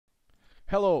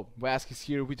Hello, glithc is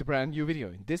here with a brand new video.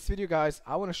 In this video, guys,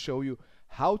 I want to show you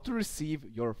how to receive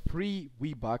your free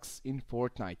V-Bucks in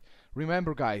Fortnite.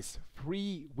 Remember, guys,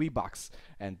 free V-Bucks,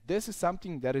 and this is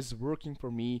something that is working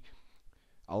for me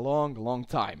a long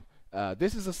time.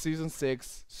 This is a season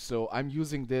 6, so I'm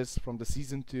using this from the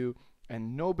season 2,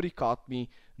 and nobody caught me.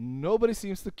 Nobody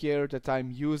seems to care that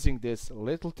I'm using this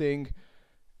little thing,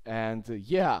 and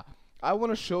yeah, I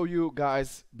want to show you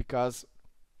guys because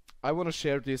I want to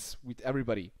share this with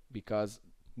everybody because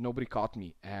nobody caught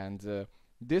me, and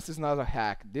this is not a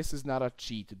hack, this is not a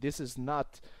cheat, this is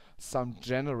not some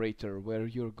generator where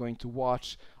you're going to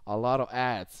watch a lot of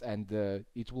ads and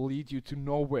it will lead you to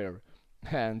nowhere.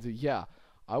 And yeah,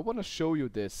 I want to show you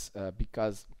this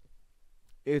because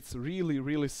it's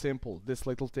really simple, this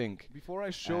little thing. Before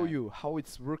I show you how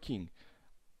it's working,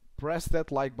 press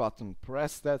that like button,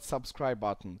 press that subscribe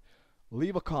button,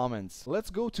 leave a comment. Let's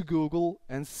go to Google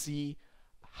and see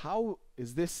how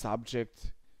is this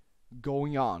subject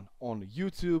going on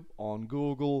YouTube, on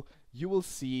Google. You will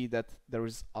see that there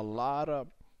is a lot of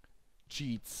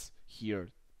cheats here.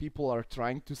 People are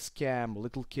trying to scam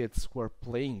little kids who are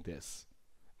playing this,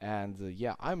 and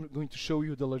yeah, I'm going to show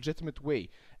you the legitimate way.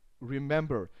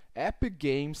 Remember, Epic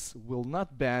Games will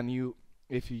not ban you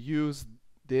if you use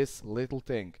this little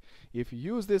thing. If you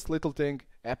use this little thing,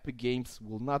 Epic Games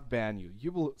will not ban you.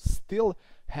 You will still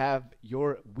have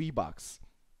your V-Bucks.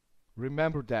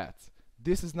 Remember that.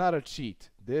 This is not a cheat.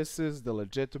 This is the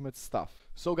legitimate stuff.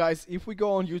 So guys, if we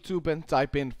go on YouTube and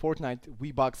type in Fortnite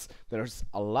V-Bucks, there's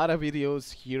a lot of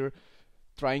videos here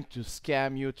trying to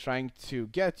scam you, trying to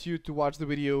get you to watch the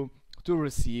video to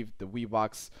receive the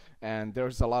V-Bucks, and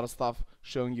there's a lot of stuff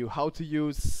showing you how to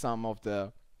use some of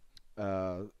the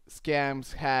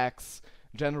scams, hacks,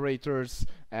 generators,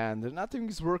 and nothing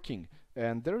is working.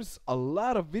 And there's a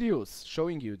lot of videos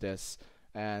showing you this,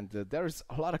 and there's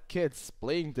a lot of kids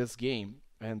playing this game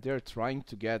and they're trying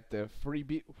to get the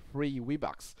free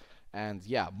V-Bucks. And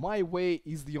yeah, my way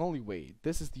is the only way.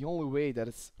 This is the only way that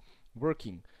it's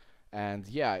working. And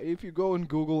yeah, if you go on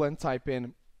Google and type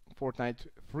in Fortnite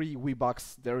free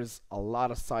V-Bucks, there is a lot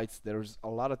of sites, there's a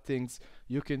lot of things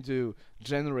you can do,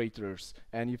 generators,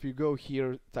 and if you go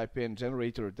here, type in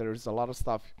generator, there's a lot of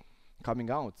stuff coming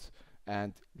out.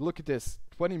 And look at this,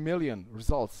 20 million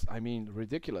results, I mean,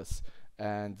 ridiculous.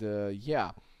 And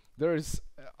yeah,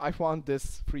 I found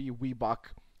this free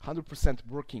V-Buck 100%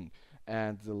 working,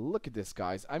 and look at this,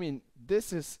 guys. I mean,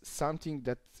 this is something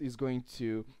that is going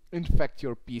to infect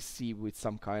your PC with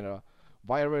some kind of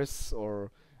virus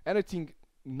or anything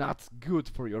not good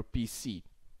for your PC.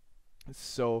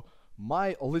 So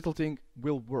my little thing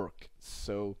will work.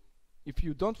 So if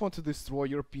you don't want to destroy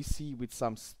your PC with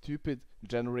some stupid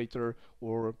generator,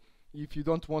 or if you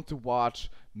don't want to watch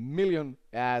million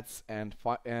ads and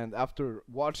after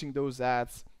watching those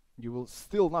ads you will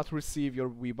still not receive your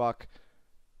V-Buck,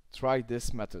 try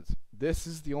this method. This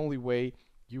is the only way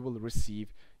you will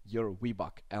receive your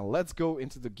V-Buck. And let's go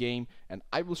into the game and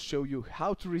I will show you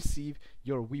how to receive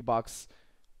your V-Bucks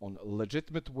on a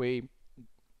legitimate way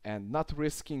and not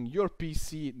risking your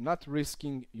PC, not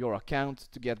risking your account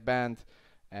to get banned.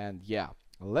 And yeah,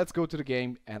 let's go to the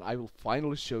game and I will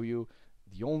finally show you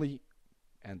the only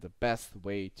and the best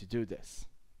way to do this.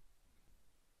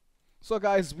 So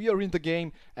guys, we are in the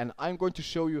game and I'm going to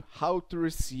show you how to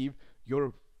receive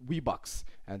your V-Bucks,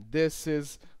 and this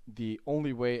is the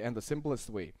only way and the simplest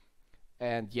way.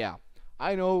 And yeah,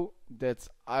 I know that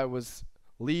I was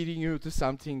leading you to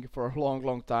something for a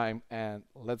long time, and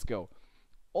let's go.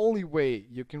 Only way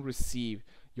you can receive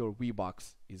your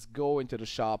V-Bucks is go into the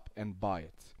shop and buy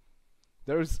it.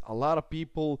 There's a lot of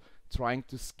people trying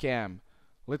to scam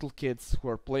little kids who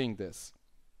are playing this,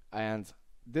 and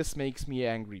this makes me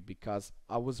angry because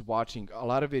I was watching a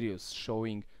lot of videos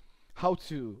showing how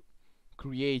to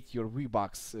create your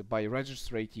V-Bucks by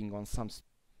registering on some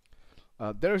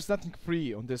there's nothing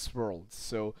free on this world.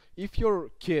 So if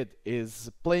your kid is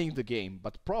playing the game,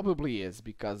 but probably is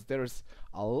because there's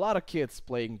a lot of kids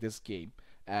playing this game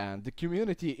and the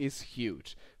community is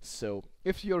huge. So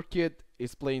if your kid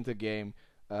is playing the game,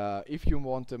 if you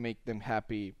want to make them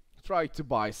happy, try to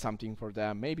buy something for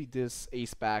them. Maybe this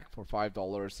ace pack for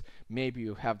 $5, maybe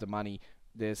you have the money,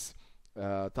 this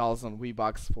 1000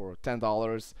 V-Bucks for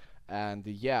 $10, and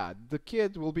yeah, the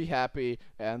kid will be happy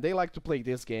and they like to play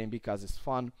this game because it's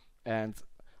fun. And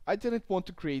I didn't want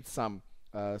to create some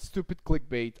stupid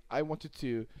clickbait. I wanted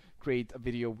to create a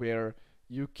video where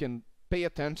you can pay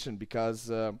attention because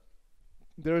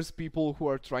there's people who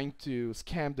are trying to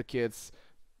scam the kids.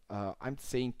 I'm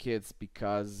saying kids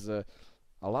because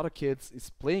a lot of kids is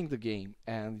playing the game,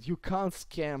 and you can't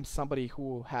scam somebody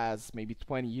who has maybe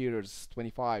 20 years,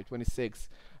 25, 26.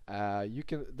 You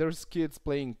can. There's kids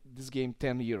playing this game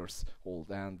 10 years old,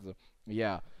 and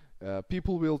yeah,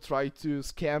 people will try to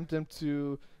scam them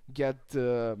to get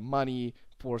money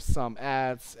for some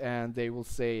ads, and they will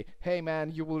say, hey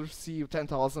man, you will receive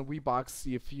 10,000 V-Bucks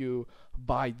if you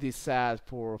buy this ad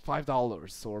for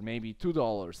 $5 or maybe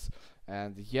 $2.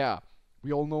 And yeah,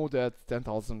 we all know that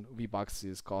 10,000 V-Bucks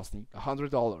is costing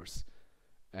 $100,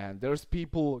 and there's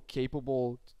people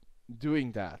capable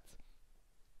doing that.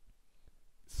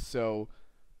 So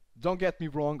don't get me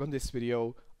wrong on this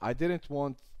video. I didn't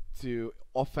want to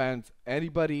offend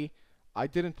anybody. I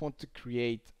didn't want to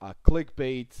create a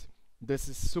clickbait. This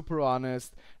is super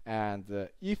honest, and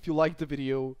if you like the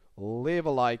video, leave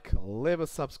a like, leave a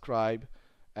subscribe,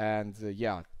 and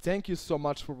yeah, thank you so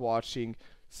much for watching.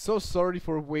 So sorry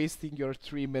for wasting your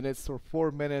 3 minutes or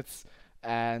 4 minutes,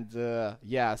 and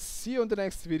yeah, see you in the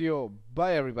next video.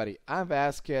 Bye everybody. I'm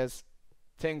Vasquez.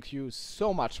 Thank you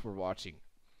so much for watching.